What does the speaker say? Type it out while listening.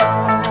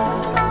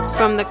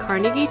From the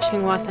Carnegie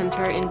Tsinghua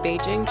Center in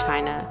Beijing,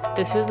 China,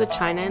 this is the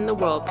China in the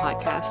World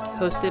podcast,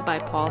 hosted by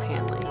Paul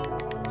Hanley.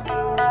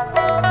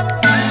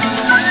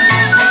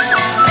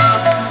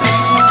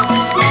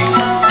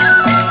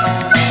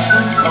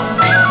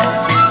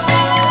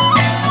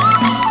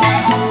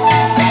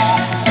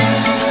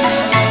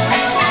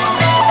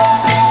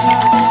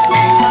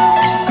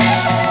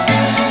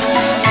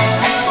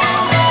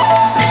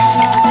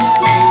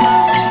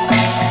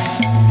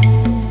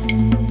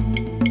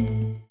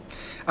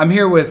 I'm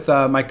here with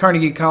my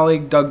Carnegie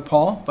colleague, Doug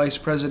Paul, Vice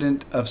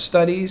President of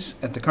Studies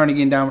at the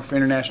Carnegie Endowment for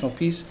International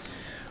Peace,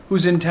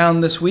 who's in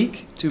town this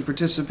week to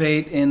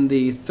participate in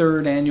the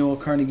third annual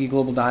Carnegie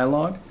Global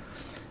Dialogue.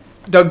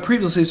 Doug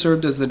previously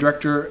served as the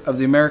Director of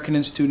the American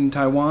Institute in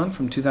Taiwan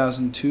from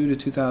 2002 to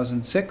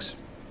 2006.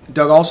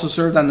 Doug also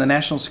served on the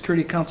National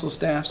Security Council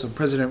staffs of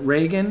President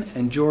Reagan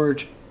and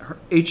George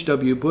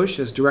H.W. Bush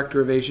as Director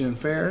of Asian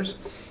Affairs,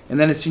 and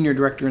then as Senior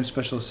Director and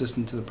Special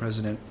Assistant to the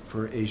President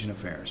for Asian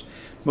Affairs.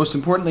 Most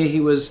importantly, he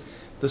was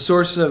the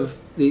source of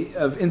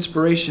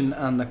inspiration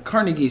on the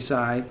Carnegie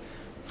side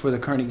for the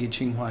Carnegie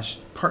Tsinghua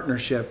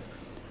Partnership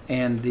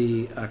and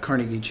the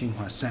Carnegie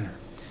Tsinghua Center.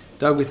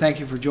 Doug, we thank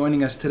you for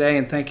joining us today,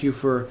 and thank you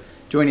for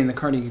joining the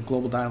Carnegie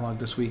Global Dialogue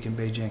this week in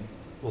Beijing.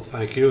 Well,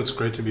 thank you. It's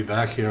great to be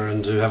back here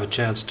and to have a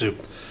chance to,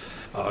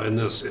 in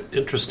this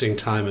interesting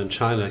time in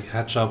China,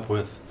 catch up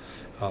with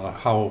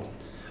how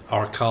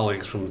our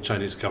colleagues from the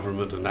Chinese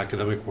government and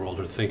academic world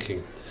are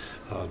thinking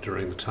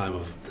during the time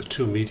of the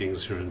two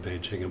meetings here in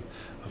Beijing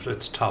of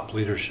its top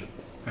leadership.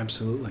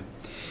 Absolutely.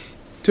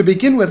 To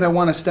begin with, I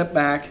want to step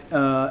back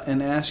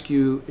and ask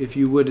you, if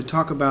you would, to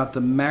talk about the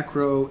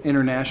macro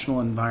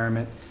international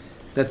environment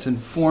that's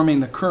informing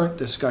the current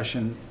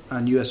discussion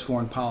on U.S.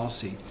 foreign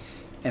policy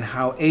and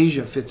how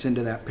Asia fits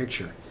into that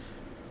picture.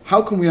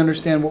 How can we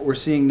understand what we're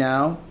seeing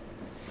now,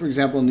 for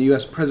example, in the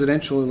U.S.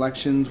 presidential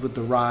elections with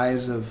the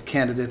rise of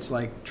candidates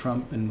like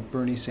Trump and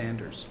Bernie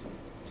Sanders?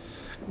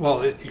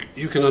 Well,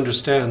 you can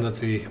understand that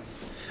the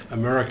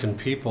American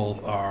people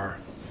are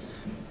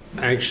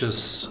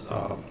anxious,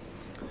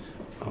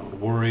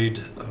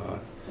 worried,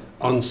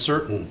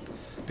 uncertain,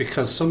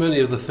 because so many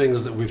of the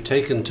things that we've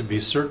taken to be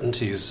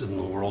certainties in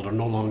the world are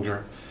no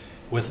longer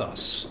with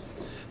us.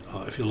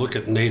 If you look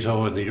at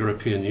NATO and the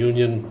European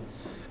Union,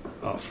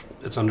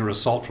 it's under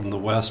assault from the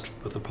West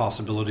with the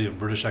possibility of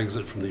British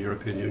exit from the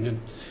European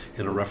Union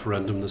in a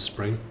referendum this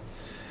spring.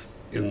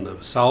 In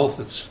the South,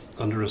 it's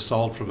under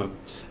assault from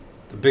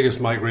the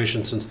biggest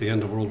migration since the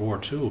end of World War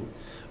II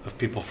of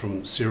people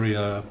from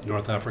Syria,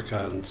 North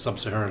Africa, and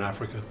Sub-Saharan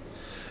Africa.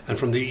 And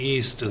from the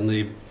East, in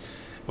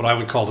what I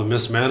would call the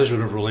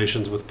mismanagement of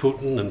relations with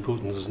Putin and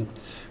Putin's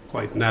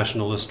quite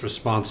nationalist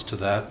response to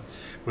that,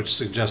 which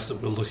suggests that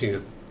we're looking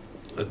at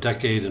a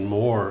decade and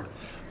more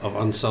of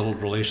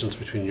unsettled relations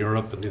between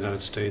Europe and the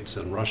United States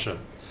and Russia,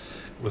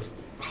 with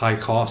high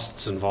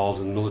costs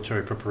involved in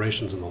military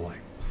preparations and the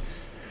like.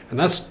 And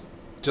that's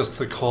just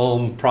the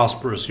calm,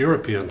 prosperous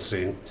European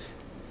scene,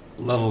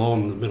 let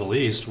alone the Middle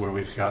East, where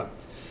we've got,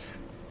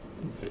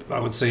 I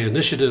would say,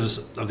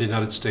 initiatives of the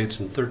United States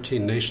in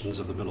 13 nations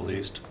of the Middle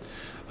East,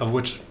 of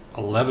which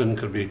 11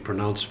 could be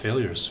pronounced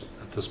failures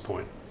at this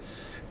point,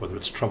 whether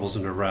it's troubles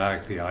in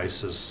Iraq, the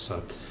ISIS,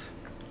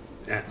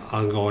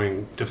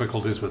 ongoing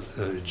difficulties with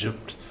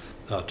Egypt,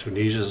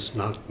 Tunisia's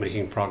not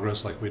making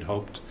progress like we'd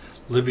hoped,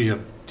 Libya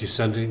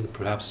descending,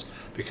 perhaps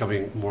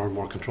becoming more and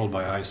more controlled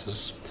by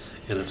ISIS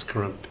in its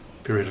current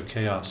period of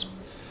chaos.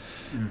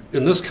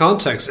 In this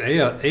context,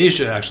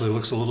 Asia actually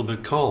looks a little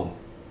bit calm.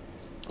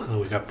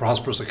 We've got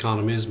prosperous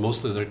economies,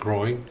 mostly they're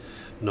growing.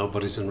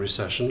 Nobody's in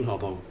recession,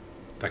 although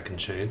that can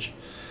change.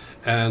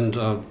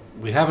 And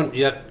we haven't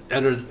yet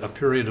entered a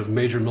period of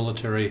major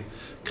military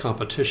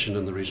competition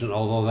in the region,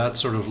 although that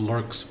sort of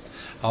lurks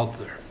out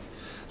there.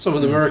 So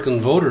when the American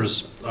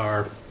voters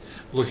are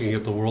looking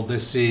at the world, they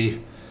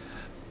see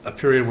a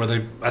period where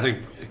they, I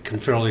think, can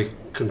fairly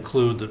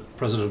conclude that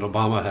President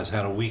Obama has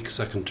had a weak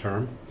second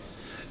term.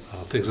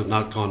 Things have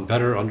not gone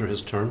better under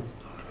his term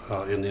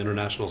in the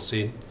international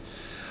scene.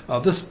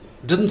 This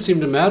didn't seem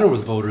to matter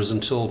with voters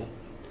until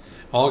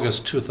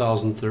August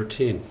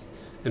 2013.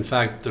 In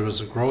fact, there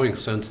was a growing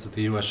sense that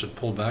the U.S. should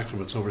pull back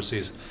from its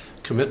overseas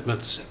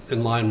commitments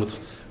in line with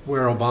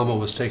where Obama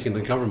was taking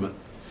the government.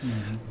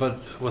 Mm-hmm. But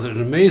with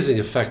an amazing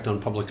effect on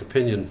public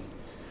opinion,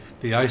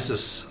 the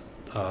ISIS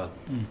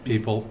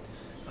people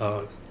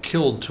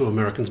killed 2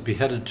 Americans,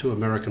 beheaded 2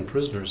 American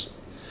prisoners.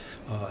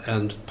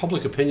 And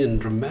public opinion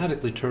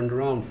dramatically turned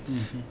around,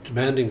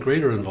 demanding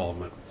greater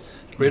involvement,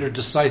 greater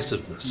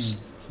decisiveness,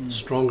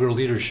 stronger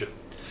leadership.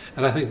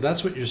 And I think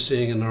that's what you're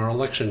seeing in our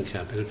election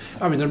campaign.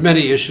 I mean, there are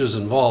many issues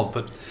involved,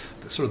 but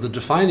sort of the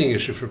defining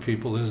issue for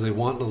people is they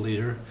want a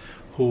leader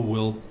who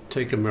will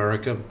take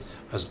America,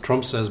 as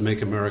Trump says,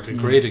 make America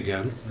great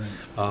again.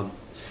 Right.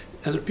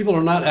 And people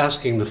are not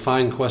asking the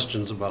fine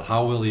questions about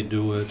how will he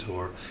do it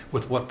or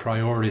with what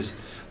priorities.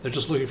 They're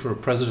just looking for a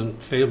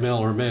president, female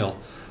or male,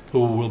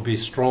 who will be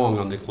strong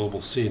on the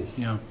global scene.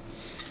 Yeah.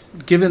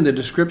 Given the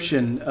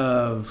description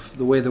of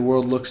the way the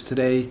world looks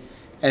today,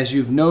 as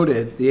you've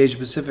noted, the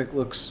Asia-Pacific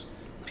looks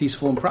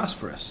peaceful and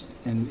prosperous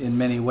in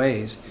many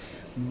ways.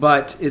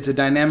 But it's a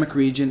dynamic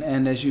region,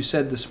 and as you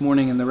said this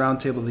morning in the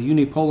roundtable, the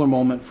unipolar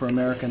moment for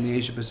America and the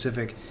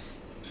Asia-Pacific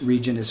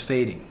region is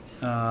fading,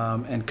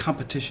 and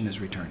competition is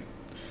returning.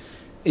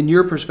 In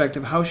your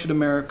perspective, how should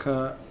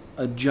America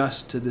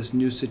adjust to this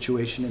new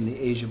situation in the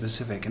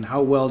Asia-Pacific, and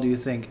how well do you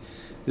think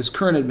this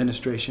current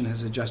administration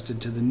has adjusted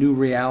to the new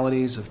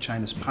realities of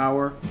China's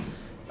power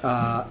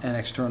and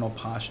external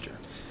posture?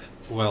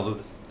 Well,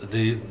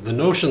 the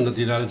notion that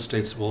the United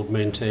States will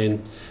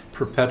maintain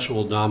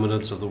perpetual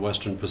dominance of the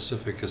Western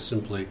Pacific is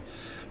simply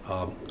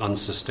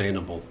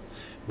unsustainable.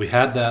 We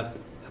had that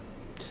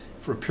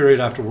for a period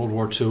after World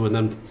War II, and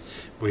then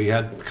we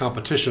had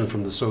competition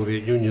from the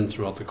Soviet Union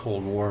throughout the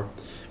Cold War.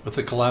 With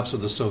the collapse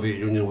of the Soviet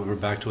Union, we were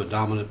back to a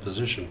dominant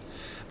position.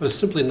 But it's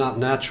simply not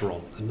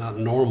natural and not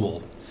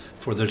normal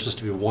for there just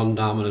to be one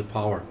dominant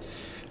power.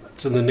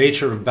 It's in the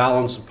nature of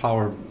balance of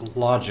power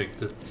logic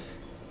that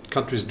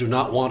countries do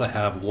not want to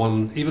have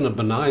one, even a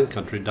benign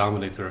country,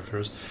 dominate their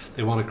affairs.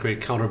 They want to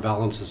create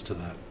counterbalances to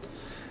that.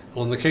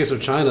 Well, in the case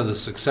of China, the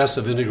success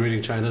of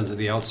integrating China into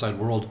the outside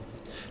world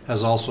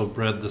has also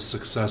bred the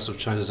success of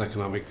China's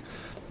economic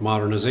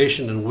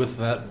modernization, and with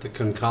that, the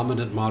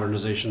concomitant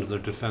modernization of their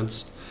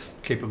defense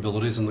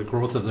capabilities and the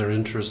growth of their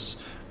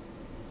interests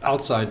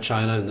outside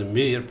China, in the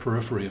immediate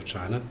periphery of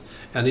China,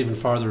 and even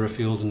farther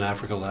afield in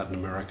Africa, Latin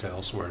America,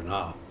 elsewhere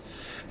now.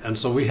 And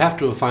so we have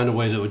to find a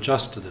way to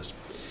adjust to this.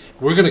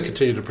 We're going to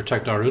continue to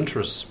protect our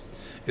interests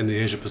in the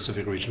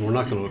Asia-Pacific region. We're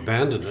not going to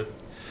abandon it,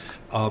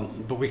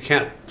 but we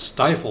can't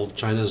stifle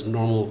China's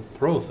normal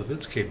growth of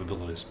its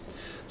capabilities.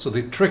 So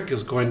the trick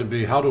is going to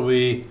be, how do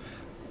we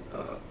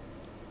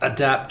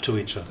adapt to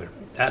each other?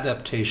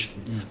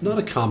 Adaptation, not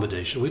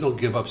accommodation. We don't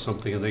give up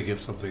something and they give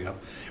something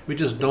up. We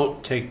just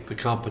don't take the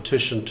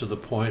competition to the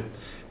point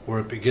where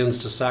it begins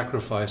to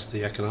sacrifice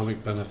the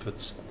economic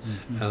benefits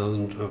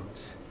and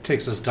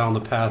takes us down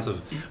the path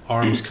of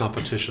arms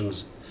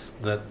competitions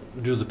that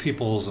do the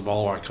peoples of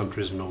all our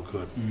countries no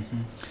good.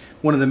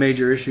 One of the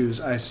major issues,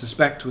 I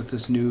suspect, with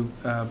this new,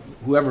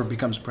 whoever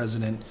becomes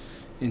president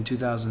in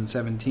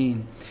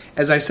 2017,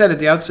 as I said at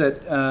the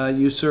outset,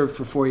 you served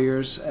for 4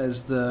 years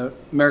as the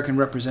American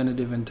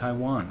representative in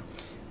Taiwan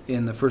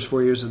in the first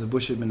 4 years of the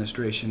Bush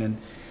administration. And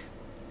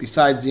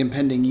besides the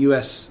impending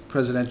U.S.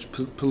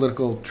 presidential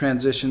political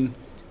transition,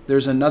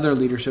 there's another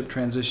leadership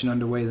transition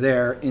underway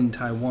there in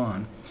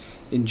Taiwan.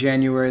 In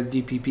January,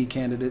 the DPP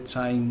candidate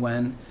Tsai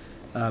Ing-wen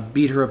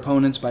beat her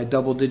opponents by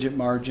double-digit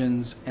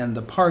margins, and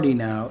the party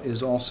now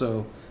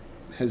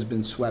has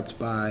been swept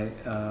by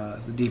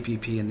the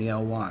DPP and the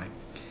LY.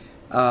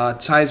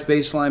 Tsai's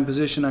baseline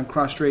position on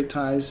cross-strait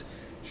ties,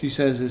 she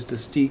says, is to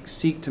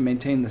seek to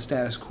maintain the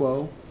status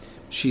quo.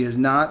 She has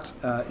not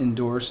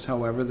endorsed,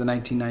 however, the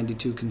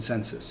 1992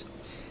 consensus.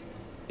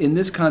 In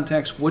this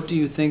context, what do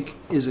you think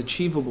is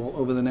achievable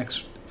over the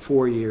next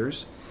 4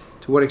 years?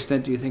 To what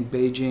extent do you think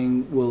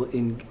Beijing will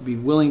be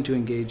willing to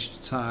engage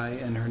Tsai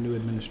and her new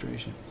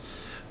administration?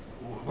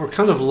 We're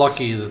kind of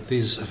lucky that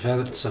these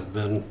events have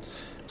been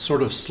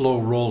sort of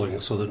slow rolling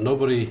so that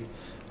nobody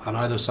on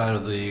either side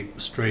of the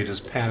strait is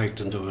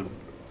panicked into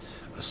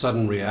a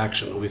sudden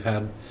reaction. We've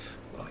had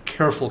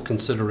careful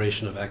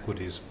consideration of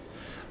equities.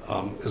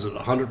 Is it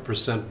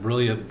 100%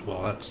 brilliant?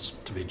 Well, that's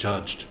to be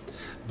judged.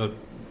 But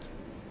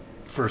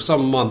for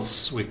some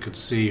months, we could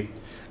see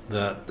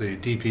that the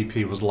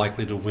DPP was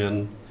likely to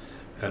win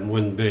and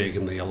win big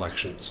in the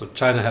election. So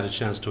China had a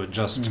chance to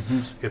adjust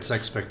its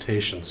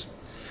expectations.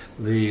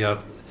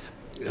 And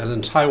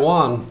in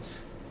Taiwan,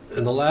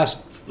 in the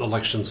last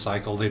election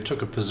cycle, they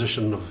took a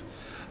position of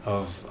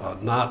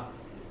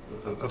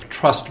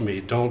trust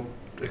me, don't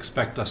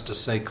expect us to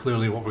say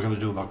clearly what we're going to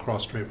do about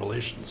cross-strait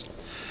relations.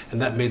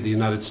 And that made the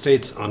United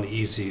States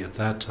uneasy at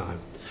that time.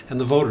 And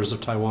the voters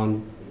of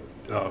Taiwan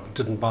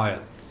didn't buy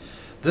it.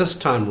 This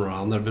time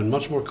around, they've been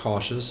much more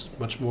cautious,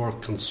 much more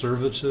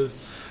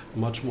conservative,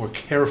 much more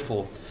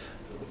careful.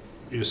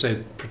 You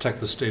say protect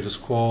the status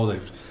quo.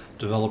 They've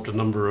developed a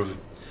number of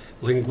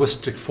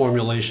linguistic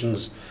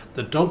formulations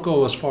that don't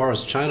go as far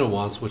as China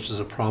wants, which is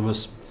a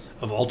promise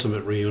of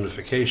ultimate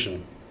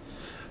reunification.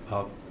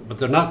 But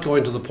they're not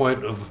going to the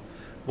point of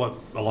what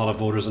a lot of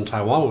voters in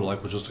Taiwan would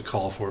like, which is to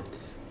call for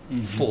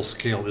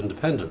full-scale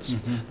independence.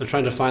 They're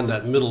trying to find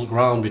that middle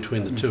ground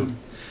between the two.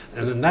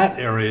 And in that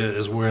area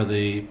is where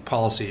the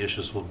policy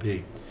issues will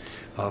be.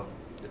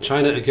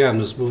 China, again,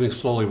 is moving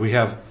slowly. We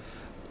have,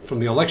 from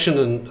the election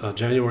in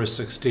January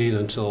 16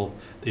 until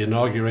the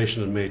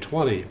inauguration in May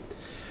 20,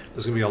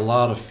 there's going to be a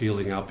lot of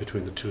feeling out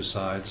between the two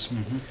sides.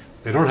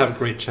 They don't have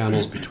great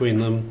channels between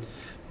them.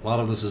 A lot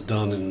of this is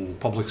done in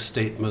public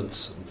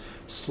statements,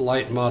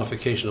 slight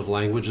modification of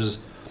languages.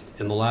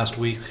 In the last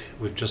week,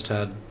 we've just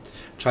had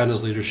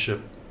China's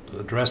leadership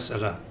address at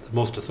the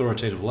most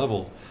authoritative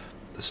level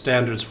the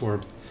standards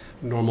for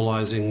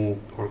normalizing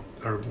or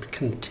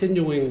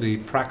continuing the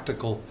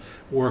practical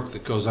work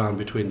that goes on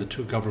between the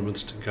two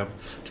governments to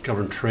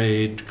govern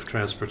trade,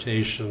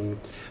 transportation,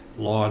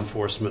 law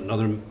enforcement, and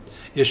other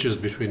issues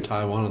between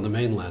Taiwan and the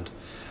mainland.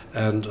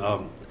 And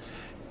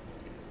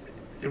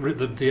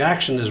the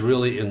action is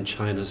really in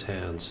China's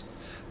hands.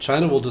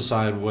 China will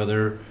decide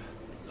whether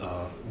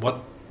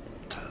what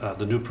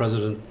the new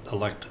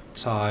president-elect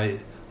Tsai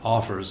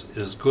offers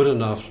is good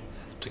enough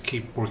to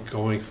keep work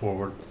going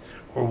forward,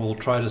 or will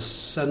try to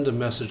send a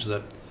message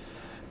that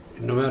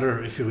no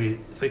matter if we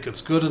think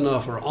it's good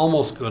enough or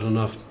almost good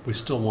enough, we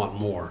still want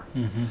more.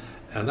 Mm-hmm.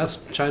 And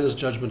that's China's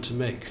judgment to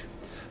make.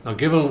 Now,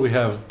 given we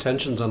have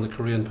tensions on the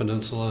Korean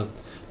Peninsula,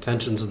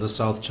 tensions in the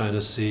South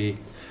China Sea,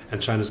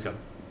 and China's got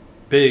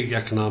big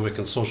economic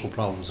and social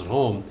problems at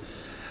home,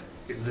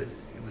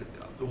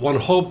 one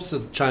hopes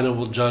that China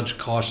will judge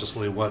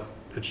cautiously what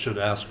it should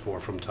ask for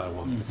from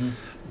Taiwan. Mm-hmm.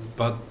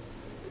 But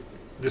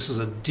this is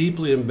a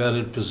deeply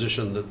embedded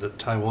position that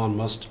Taiwan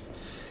must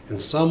in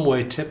some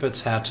way tip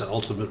its hat to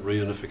ultimate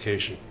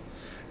reunification.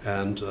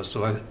 And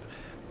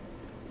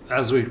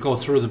as we go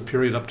through the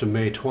period up to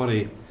May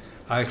 20,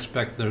 I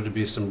expect there to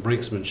be some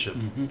brinksmanship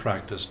mm-hmm.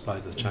 practiced by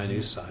the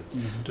Chinese side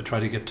mm-hmm. to try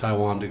to get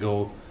Taiwan to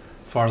go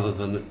farther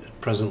than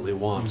it presently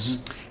wants.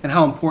 Mm-hmm. And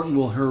how important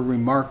will her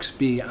remarks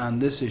be on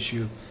this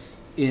issue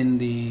in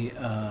the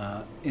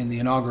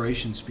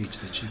inauguration speech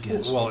that she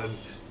gives? Well,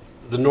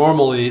 the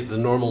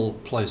normal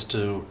place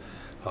to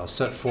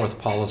set forth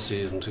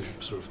policy and to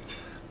sort of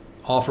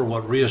offer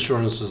what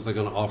reassurances they're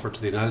going to offer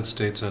to the United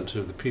States and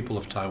to the people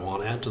of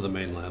Taiwan and to the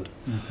mainland,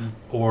 mm-hmm.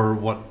 or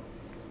what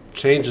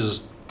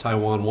changes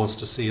Taiwan wants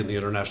to see in the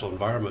international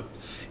environment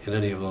in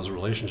any of those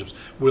relationships,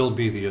 will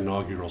be the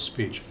inaugural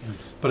speech.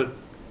 Mm-hmm.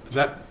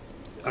 But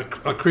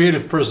a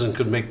creative person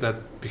could make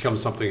that become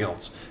something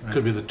else. Right. It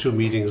could be the two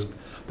meetings,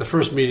 the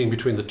first meeting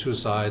between the two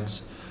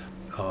sides,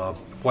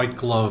 white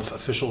glove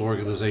official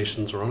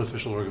organizations or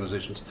unofficial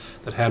organizations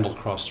that handle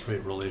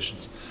cross-strait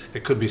relations.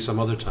 It could be some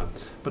other time.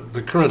 But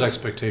the current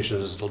expectation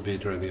is it'll be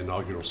during the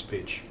inaugural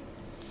speech.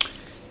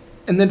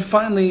 And then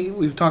finally,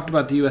 we've talked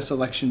about the U.S.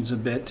 elections a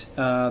bit.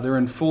 They're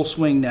in full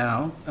swing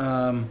now.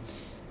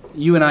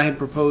 You and I had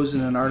proposed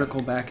in an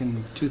article back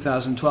in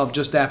 2012,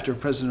 just after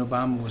President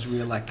Obama was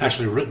reelected.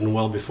 Actually written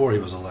well before he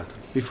was elected.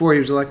 Before he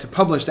was elected,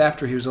 published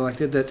after he was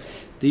elected, that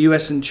the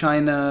U.S. and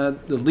China,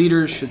 the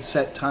leaders should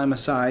set time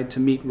aside to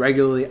meet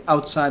regularly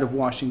outside of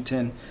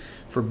Washington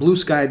for blue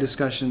sky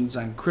discussions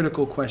on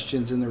critical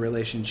questions in the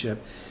relationship.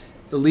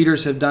 The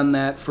leaders have done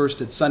that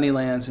first at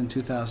Sunnylands in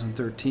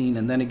 2013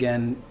 and then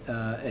again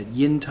at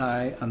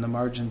Yintai on the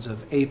margins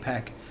of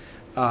APEC.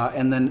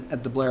 And then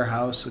at the Blair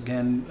House,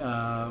 again,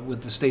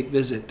 with the state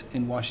visit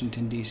in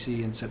Washington,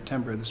 D.C. in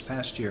September this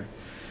past year.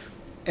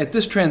 At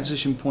this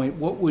transition point,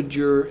 what would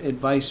your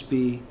advice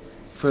be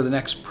for the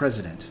next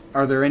president?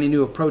 Are there any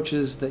new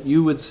approaches that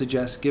you would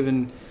suggest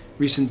given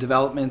recent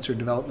developments or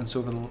developments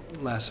over the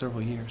last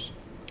several years?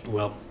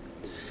 Well,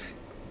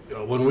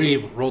 when we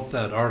wrote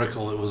that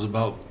article, it was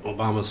about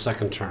Obama's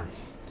second term.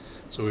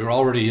 So we were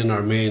already in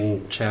our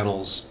main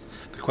channels.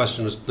 The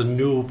question is the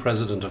new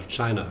president of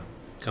China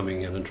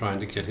coming in and trying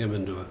to get him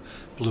into a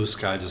blue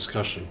sky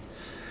discussion.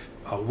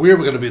 We're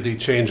going to be the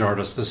change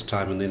artists this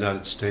time in the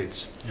United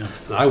States. Yeah.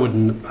 And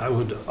I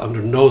would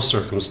under no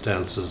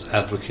circumstances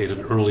advocate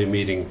an early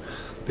meeting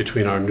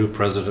between our new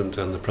president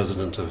and the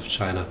president of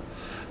China,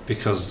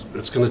 because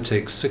it's going to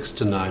take 6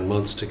 to 9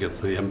 months to get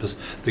the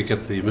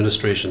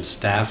administration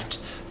staffed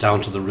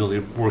down to the really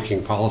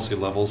working policy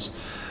levels.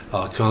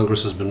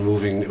 Congress has been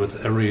moving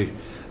with every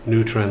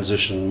new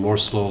transition more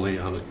slowly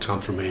on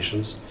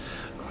confirmations.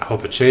 I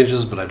hope it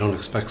changes, but I don't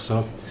expect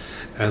so.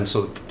 And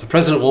so the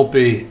president won't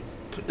be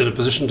in a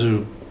position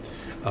to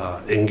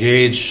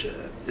engage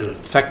in an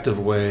effective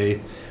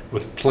way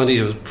with plenty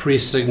of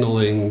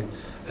pre-signaling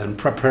and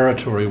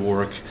preparatory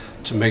work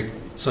to make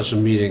such a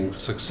meeting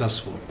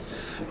successful.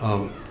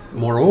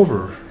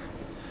 Moreover,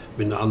 I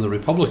mean, on the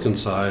Republican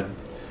side,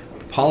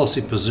 the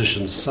policy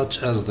positions,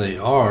 such as they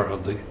are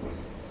of the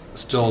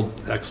still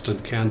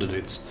extant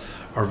candidates,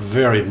 are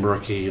very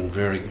murky and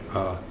very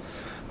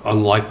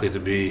unlikely to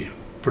be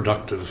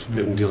productive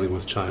in dealing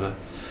with China.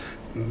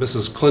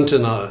 Mrs.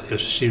 Clinton, if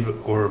she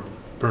or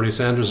Bernie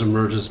Sanders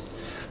emerges,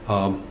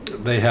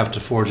 they have to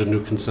forge a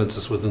new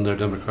consensus within their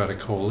Democratic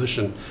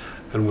coalition.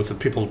 And with the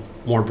people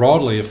more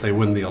broadly, if they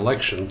win the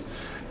election,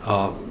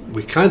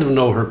 we kind of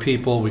know her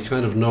people. We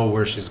kind of know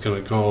where she's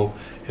going to go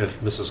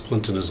if Mrs.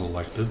 Clinton is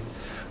elected.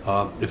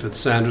 If it's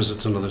Sanders,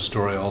 it's another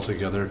story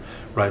altogether.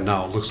 Right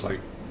now, it looks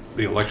like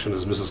the election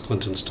is Mrs.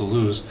 Clinton's to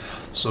lose.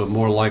 So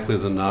more likely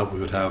than not, we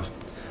would have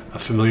a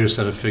familiar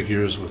set of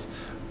figures with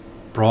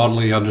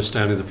broadly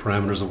understanding the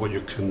parameters of what you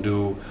can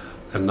do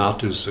and not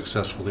do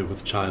successfully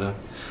with China,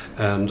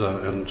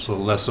 and so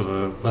less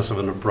of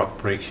an abrupt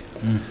break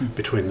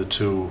between the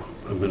two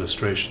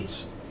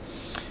administrations.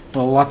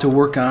 Well, a lot to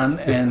work on,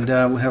 and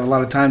we have a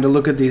lot of time to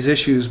look at these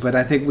issues, but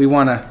I think we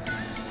want to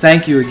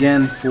thank you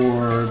again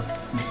for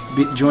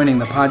joining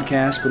the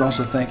podcast, but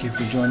also thank you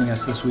for joining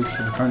us this week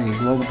for the Carnegie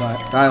Global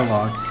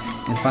Dialogue.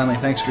 And finally,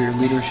 thanks for your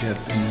leadership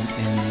in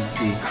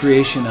the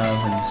creation of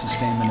and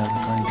sustainment of the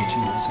Carnegie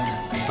Achievement Center.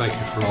 Thank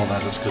you for all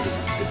that. It's good to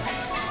be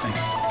with you.